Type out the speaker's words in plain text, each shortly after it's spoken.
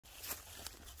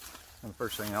And the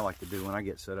first thing I like to do when I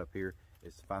get set up here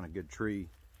is to find a good tree,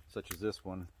 such as this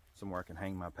one, somewhere I can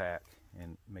hang my pack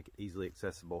and make it easily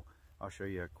accessible. I'll show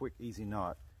you a quick, easy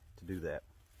knot to do that.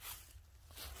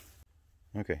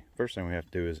 Okay, first thing we have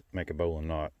to do is make a bowline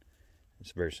knot.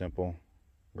 It's very simple.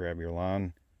 Grab your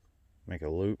line, make a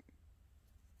loop,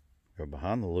 go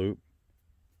behind the loop,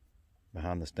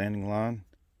 behind the standing line,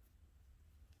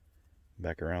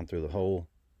 back around through the hole,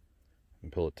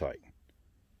 and pull it tight.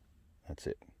 That's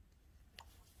it.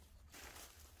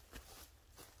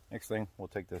 Next thing, we'll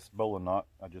take this bowline knot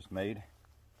I just made,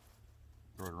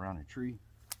 throw it around your tree.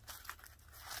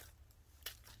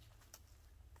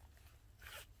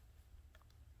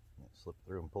 Slip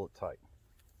through and pull it tight.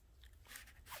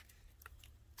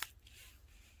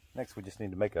 Next, we just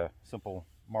need to make a simple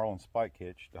marlin spike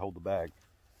hitch to hold the bag.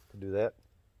 To do that,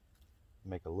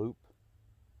 make a loop,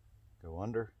 go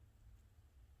under,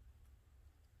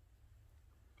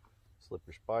 slip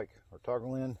your spike or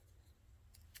toggle in,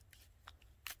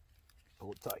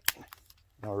 pull it tight.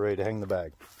 Now we're ready to hang the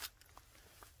bag.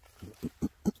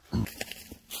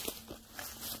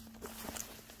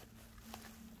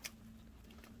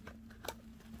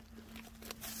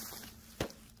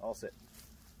 All set.